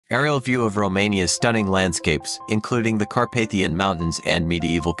Aerial view of Romania's stunning landscapes, including the Carpathian Mountains and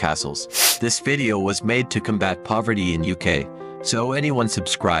medieval castles. This video was made to combat poverty in UK, so anyone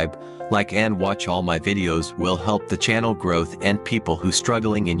subscribe, like and watch all my videos will help the channel growth and people who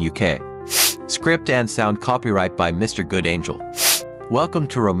struggling in UK. Script and sound copyright by Mr. Good Angel. Welcome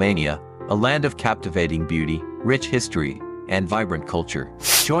to Romania, a land of captivating beauty, rich history, and vibrant culture.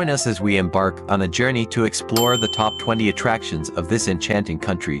 Join us as we embark on a journey to explore the top 20 attractions of this enchanting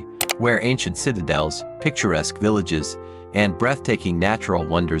country, where ancient citadels, picturesque villages, and breathtaking natural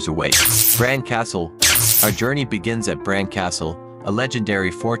wonders await. Bran Castle. Our journey begins at Bran Castle, a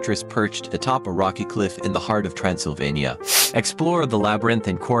legendary fortress perched atop a rocky cliff in the heart of Transylvania. Explore the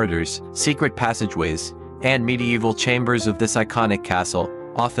labyrinthine corridors, secret passageways, and medieval chambers of this iconic castle,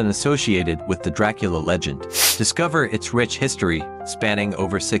 often associated with the Dracula legend. Discover its rich history, spanning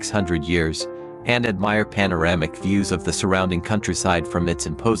over 600 years, and admire panoramic views of the surrounding countryside from its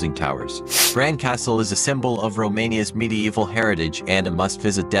imposing towers. Bran Castle is a symbol of Romania's medieval heritage and a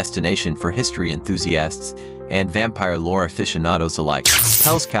must-visit destination for history enthusiasts and vampire lore aficionados alike.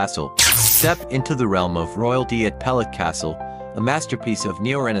 Peles Castle. Step into the realm of royalty at Peles Castle, a masterpiece of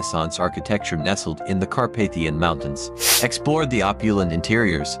neo-Renaissance architecture nestled in the Carpathian Mountains. Explore the opulent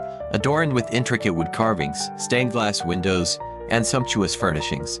interiors, adorned with intricate wood carvings, stained glass windows, and sumptuous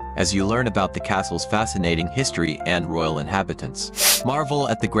furnishings, as you learn about the castle's fascinating history and royal inhabitants. Marvel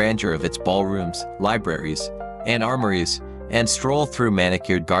at the grandeur of its ballrooms, libraries, and armories, and stroll through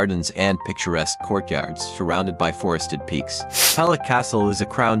manicured gardens and picturesque courtyards surrounded by forested peaks. Peles Castle is a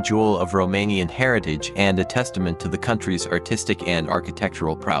crown jewel of Romanian heritage and a testament to the country's artistic and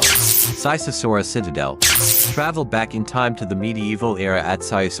architectural prowess. Sighisoara Citadel. Travel back in time to the medieval era at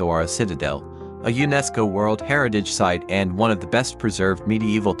Sighișoara Citadel, a UNESCO World Heritage Site and one of the best preserved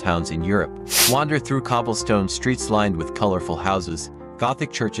medieval towns in Europe. Wander through cobblestone streets lined with colorful houses,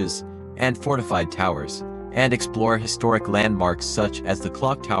 Gothic churches, and fortified towers, and explore historic landmarks such as the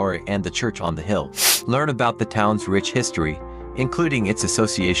clock tower and the church on the hill. Learn about the town's rich history, including its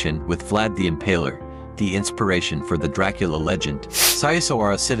association with Vlad the Impaler, the inspiration for the Dracula legend.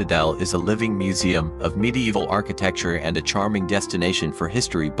 Sighisoara Citadel is a living museum of medieval architecture and a charming destination for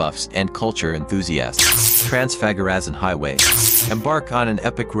history buffs and culture enthusiasts. Transfăgurășan Highway. Embark on an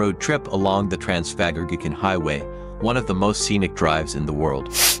epic road trip along the Transfăgurășan Highway, one of the most scenic drives in the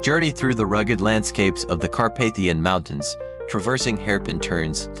world. Journey through the rugged landscapes of the Carpathian Mountains, traversing hairpin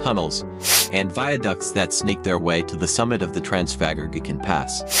turns, tunnels, and viaducts that sneak their way to the summit of the Transfăgurășan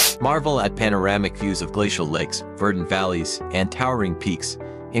Pass. Marvel at panoramic views of glacial lakes, verdant valleys, and towering peaks,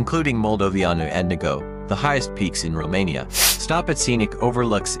 including Moldoveanu and Nego, the highest peaks in Romania. Stop at scenic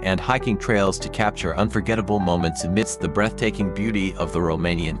overlooks and hiking trails to capture unforgettable moments amidst the breathtaking beauty of the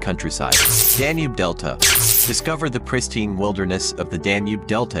Romanian countryside. Danube Delta. Discover the pristine wilderness of the Danube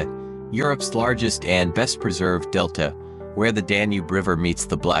Delta, Europe's largest and best-preserved delta, where the Danube River meets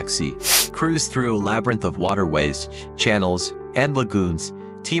the Black Sea. Cruise through a labyrinth of waterways, channels, and lagoons,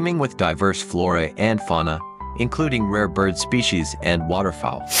 teeming with diverse flora and fauna, including rare bird species and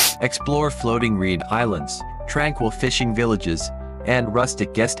waterfowl. Explore floating reed islands, tranquil fishing villages, and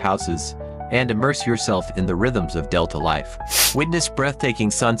rustic guest houses, and immerse yourself in the rhythms of Delta life. Witness breathtaking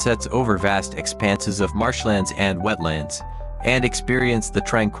sunsets over vast expanses of marshlands and wetlands, and experience the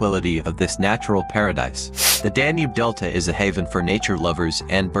tranquility of this natural paradise. The Danube Delta is a haven for nature lovers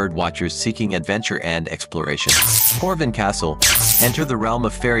and bird watchers seeking adventure and exploration. Corvin Castle. Enter the realm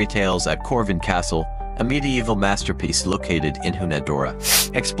of fairy tales at Corvin Castle, a medieval masterpiece located in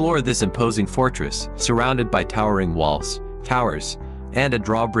Hunedoara. Explore this imposing fortress, surrounded by towering walls, towers, and a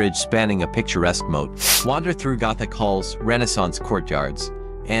drawbridge spanning a picturesque moat. Wander through Gothic halls, Renaissance courtyards,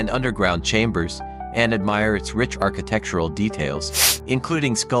 and underground chambers, and admire its rich architectural details,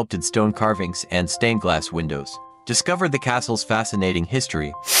 including sculpted stone carvings and stained glass windows. Discover the castle's fascinating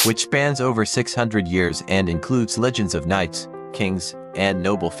history, which spans over 600 years and includes legends of knights, kings, and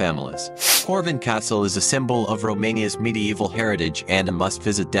noble families. Corvin Castle is a symbol of Romania's medieval heritage and a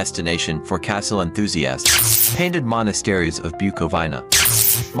must-visit destination for castle enthusiasts. Painted Monasteries of Bucovina.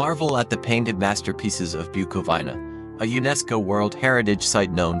 Marvel at the painted masterpieces of Bucovina, a UNESCO World Heritage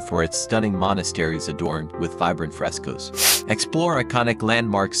Site known for its stunning monasteries adorned with vibrant frescoes. Explore iconic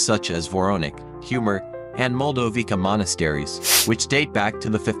landmarks such as Voronic, Humor, and Moldovica monasteries, which date back to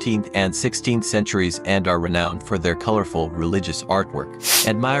the 15th and 16th centuries and are renowned for their colorful religious artwork.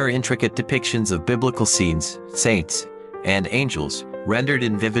 Admire intricate depictions of biblical scenes, saints, and angels, rendered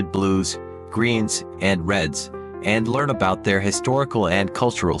in vivid blues, greens, and reds, and learn about their historical and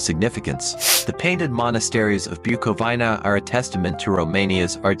cultural significance. The painted monasteries of Bukovina are a testament to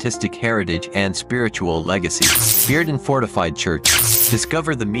Romania's artistic heritage and spiritual legacy. Bearden Fortified Church.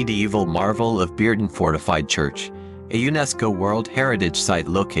 Discover the medieval marvel of Bearden Fortified Church, a UNESCO World Heritage Site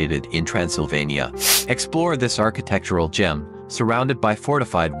located in Transylvania. Explore this architectural gem, surrounded by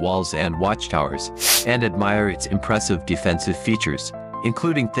fortified walls and watchtowers, and admire its impressive defensive features,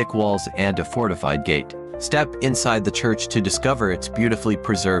 including thick walls and a fortified gate. Step inside the church to discover its beautifully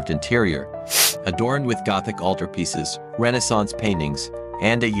preserved interior, adorned with Gothic altarpieces, Renaissance paintings,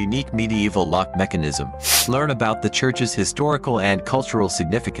 and a unique medieval lock mechanism. Learn about the church's historical and cultural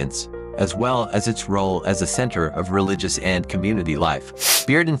significance, as well as its role as a center of religious and community life.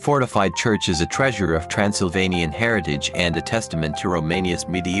 Bearden Fortified Church is a treasure of Transylvanian heritage and a testament to Romania's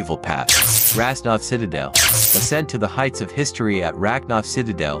medieval past. Rasnov Citadel. Ascend to the heights of history at Rasnov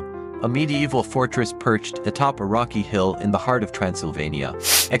Citadel, a medieval fortress perched atop a rocky hill in the heart of Transylvania.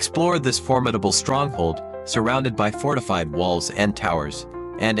 Explore this formidable stronghold, surrounded by fortified walls and towers,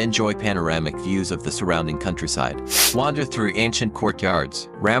 and enjoy panoramic views of the surrounding countryside. Wander through ancient courtyards,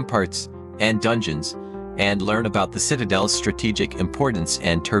 ramparts, and dungeons, and learn about the citadel's strategic importance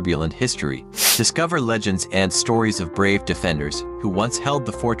and turbulent history. Discover legends and stories of brave defenders who once held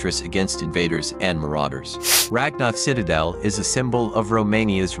the fortress against invaders and marauders. Rasnov Citadel is a symbol of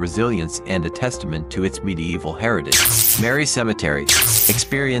Romania's resilience and a testament to its medieval heritage. Mary Cemetery.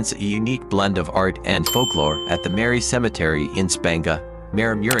 Experience a unique blend of art and folklore at the Mary Cemetery in Spanga,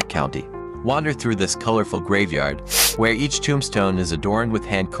 Maramureș County. Wander through this colorful graveyard, where each tombstone is adorned with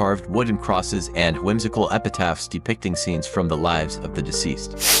hand-carved wooden crosses and whimsical epitaphs depicting scenes from the lives of the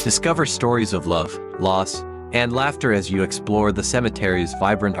deceased. Discover stories of love, loss, and laughter as you explore the cemetery's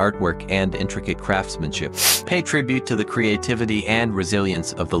vibrant artwork and intricate craftsmanship. Pay tribute to the creativity and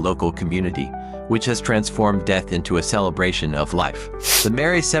resilience of the local community, which has transformed death into a celebration of life. The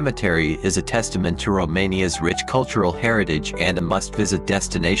Mary Cemetery is a testament to Romania's rich cultural heritage and a must-visit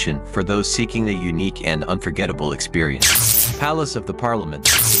destination for those seeking a unique and unforgettable experience. Palace of the Parliament.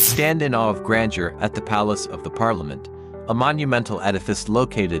 Stand in awe of grandeur at the Palace of the Parliament, a monumental edifice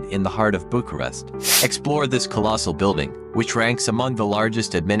located in the heart of Bucharest. Explore this colossal building, which ranks among the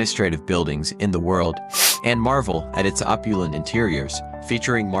largest administrative buildings in the world, and marvel at its opulent interiors,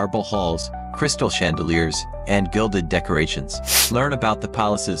 featuring marble halls, crystal chandeliers, and gilded decorations. Learn about the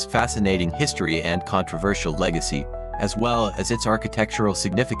palace's fascinating history and controversial legacy, as well as its architectural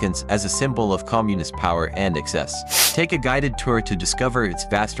significance as a symbol of communist power and excess. Take a guided tour to discover its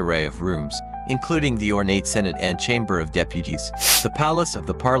vast array of rooms, including the ornate Senate and Chamber of Deputies. The Palace of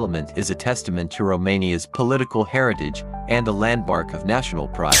the Parliament is a testament to Romania's political heritage and a landmark of national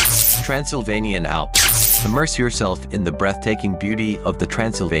pride. Transylvanian Alps. Immerse yourself in the breathtaking beauty of the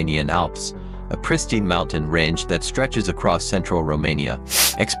Transylvanian Alps, a pristine mountain range that stretches across central Romania.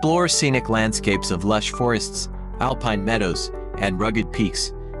 Explore scenic landscapes of lush forests, alpine meadows, and rugged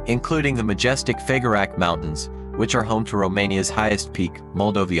peaks, including the majestic Sighișoara Mountains, which are home to Romania's highest peak,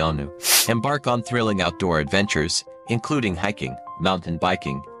 Moldoveanu. Embark on thrilling outdoor adventures, including hiking, mountain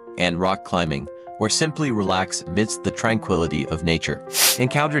biking, and rock climbing, or simply relax amidst the tranquility of nature.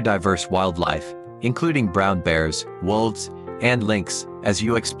 Encounter diverse wildlife, including brown bears, wolves, and lynx, as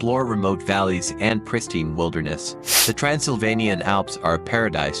you explore remote valleys and pristine wilderness. The Transylvanian Alps are a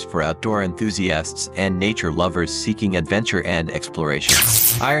paradise for outdoor enthusiasts and nature lovers seeking adventure and exploration.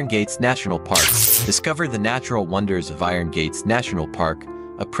 Iron Gates National Park. Discover the natural wonders of Iron Gates National Park,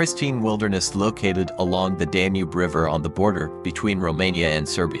 a pristine wilderness located along the Danube River on the border between Romania and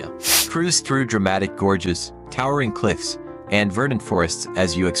Serbia. Cruise through dramatic gorges, towering cliffs, and verdant forests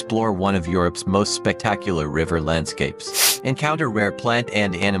as you explore one of Europe's most spectacular river landscapes. Encounter rare plant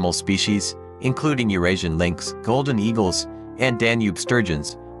and animal species, including Eurasian lynx, golden eagles, and Danube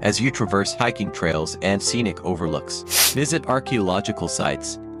sturgeons, as you traverse hiking trails and scenic overlooks. Visit archaeological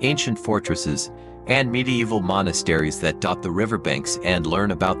sites, ancient fortresses, and medieval monasteries that dot the riverbanks and learn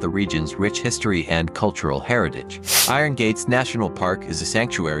about the region's rich history and cultural heritage. Iron Gates National Park is a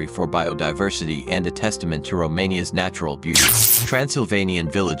sanctuary for biodiversity and a testament to Romania's natural beauty. Transylvanian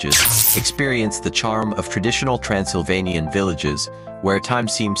Villages. Experience the charm of traditional Transylvanian villages, where time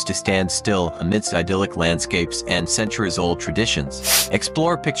seems to stand still amidst idyllic landscapes and centuries-old traditions.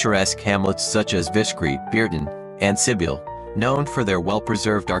 Explore picturesque hamlets such as Vișcri, Bearden, and Sibiu, known for their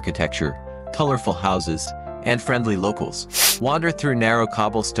well-preserved architecture, colorful houses, and friendly locals. Wander through narrow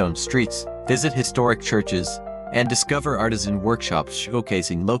cobblestone streets, visit historic churches, and discover artisan workshops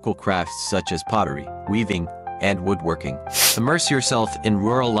showcasing local crafts such as pottery, weaving, and woodworking. Immerse yourself in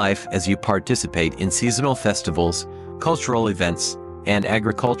rural life as you participate in seasonal festivals, cultural events, and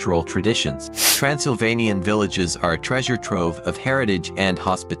agricultural traditions. Transylvanian villages are a treasure trove of heritage and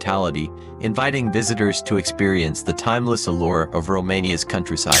hospitality, inviting visitors to experience the timeless allure of Romania's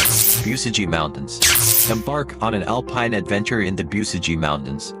countryside. Bucegi Mountains. Embark on an alpine adventure in the Bucegi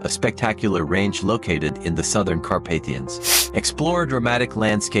Mountains, a spectacular range located in the southern Carpathians. Explore dramatic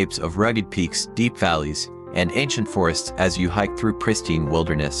landscapes of rugged peaks, deep valleys, and ancient forests as you hike through pristine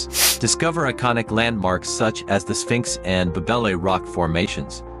wilderness. Discover iconic landmarks such as the Sphinx and Babele rock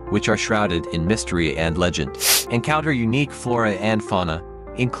formations, which are shrouded in mystery and legend. Encounter unique flora and fauna,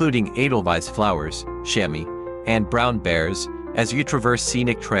 including edelweiss flowers, chamois, and brown bears, as you traverse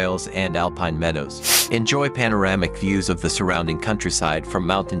scenic trails and alpine meadows. Enjoy panoramic views of the surrounding countryside from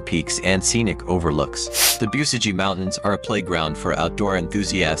mountain peaks and scenic overlooks. The Bucegi Mountains are a playground for outdoor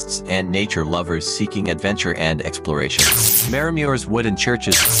enthusiasts and nature lovers seeking adventure and exploration. Maramure's wooden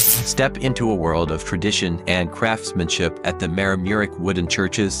churches. Step into a world of tradition and craftsmanship at the Maramure's Wooden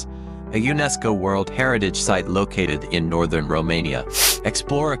Churches, a UNESCO World Heritage Site located in northern Romania.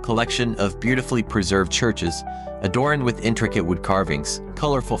 Explore a collection of beautifully preserved churches, adorned with intricate wood carvings,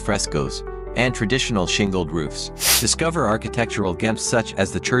 colorful frescoes, and traditional shingled roofs. Discover architectural gems such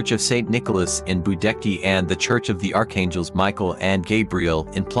as the Church of St. Nicholas in Budecti and the Church of the Archangels Michael and Gabriel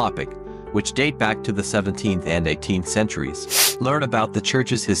in Plopic, which date back to the 17th and 18th centuries. Learn about the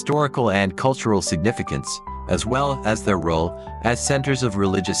church's historical and cultural significance, as well as their role as centers of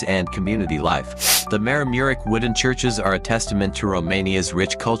religious and community life. The Maramure's wooden churches are a testament to Romania's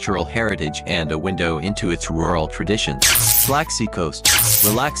rich cultural heritage and a window into its rural traditions. Black Sea Coast.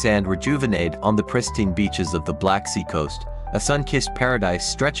 Relax and rejuvenate on the pristine beaches of the Black Sea Coast, a sun-kissed paradise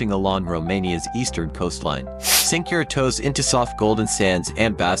stretching along Romania's eastern coastline. Sink your toes into soft golden sands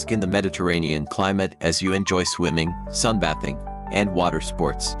and bask in the Mediterranean climate as you enjoy swimming, sunbathing, and water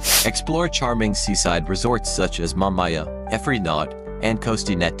sports. Explore charming seaside resorts such as Mamaia, Efrinod, and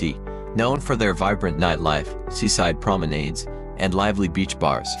Costineti, known for their vibrant nightlife, seaside promenades, and lively beach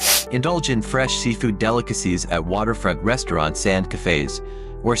bars. Indulge in fresh seafood delicacies at waterfront restaurants and cafes,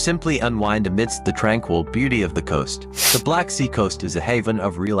 or simply unwind amidst the tranquil beauty of the coast. The Black Sea Coast is a haven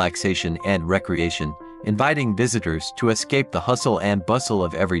of relaxation and recreation, inviting visitors to escape the hustle and bustle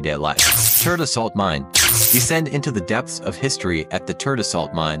of everyday life. Turda Salt Mine. Descend into the depths of history at the Turda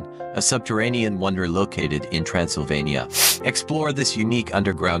Salt Mine, a subterranean wonder located in Transylvania. Explore this unique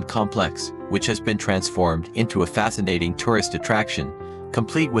underground complex, which has been transformed into a fascinating tourist attraction,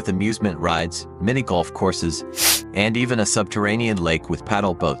 complete with amusement rides, mini-golf courses, and even a subterranean lake with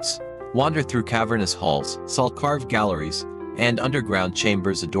paddle boats. Wander through cavernous halls, salt-carved galleries, and underground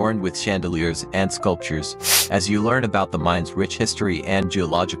chambers adorned with chandeliers and sculptures, as you learn about the mine's rich history and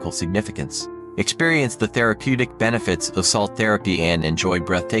geological significance. Experience the therapeutic benefits of salt therapy and enjoy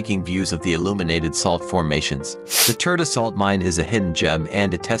breathtaking views of the illuminated salt formations. The Turda Salt Mine is a hidden gem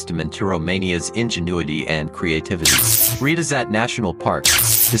and a testament to Romania's ingenuity and creativity. Retezat National Park.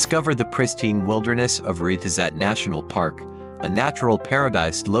 Discover the pristine wilderness of Retezat National Park, a natural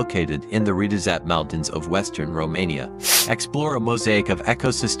paradise located in the Retezat Mountains of western Romania. Explore a mosaic of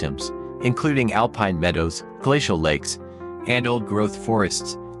ecosystems, including alpine meadows, glacial lakes, and old-growth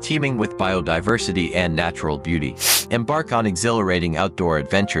forests, teeming with biodiversity and natural beauty. Embark on exhilarating outdoor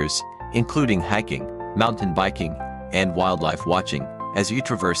adventures, including hiking, mountain biking, and wildlife watching, as you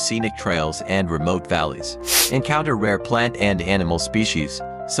traverse scenic trails and remote valleys. Encounter rare plant and animal species,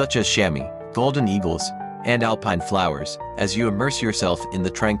 such as chamois, golden eagles, and alpine flowers, as you immerse yourself in the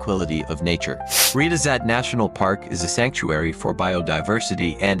tranquility of nature. Retezat National Park is a sanctuary for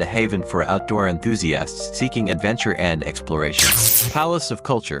biodiversity and a haven for outdoor enthusiasts seeking adventure and exploration. Palace of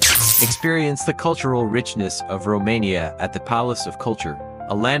Culture. Experience the cultural richness of Romania at the Palace of Culture,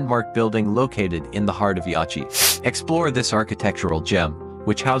 a landmark building located in the heart of Iași. Explore this architectural gem,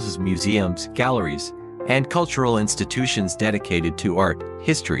 which houses museums, galleries, and cultural institutions dedicated to art,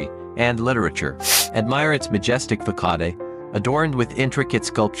 history, and literature. Admire its majestic facade, adorned with intricate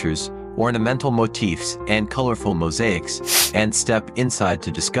sculptures, ornamental motifs, and colorful mosaics, and step inside to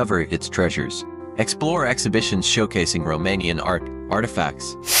discover its treasures. Explore exhibitions showcasing Romanian art,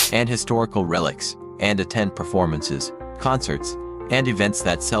 artifacts, and historical relics, and attend performances, concerts, and events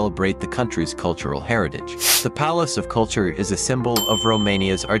that celebrate the country's cultural heritage. The Palace of Culture is a symbol of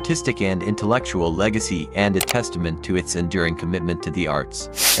Romania's artistic and intellectual legacy and a testament to its enduring commitment to the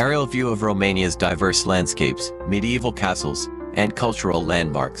arts. Aerial view of Romania's diverse landscapes, medieval castles, and cultural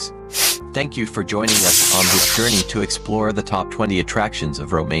landmarks. Thank you for joining us on this journey to explore the top 20 attractions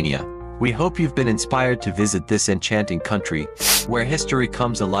of Romania. We hope you've been inspired to visit this enchanting country, where history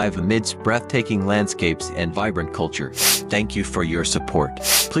comes alive amidst breathtaking landscapes and vibrant culture. Thank you for your support.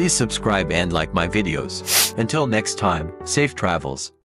 Please subscribe and like my videos. Until next time, safe travels.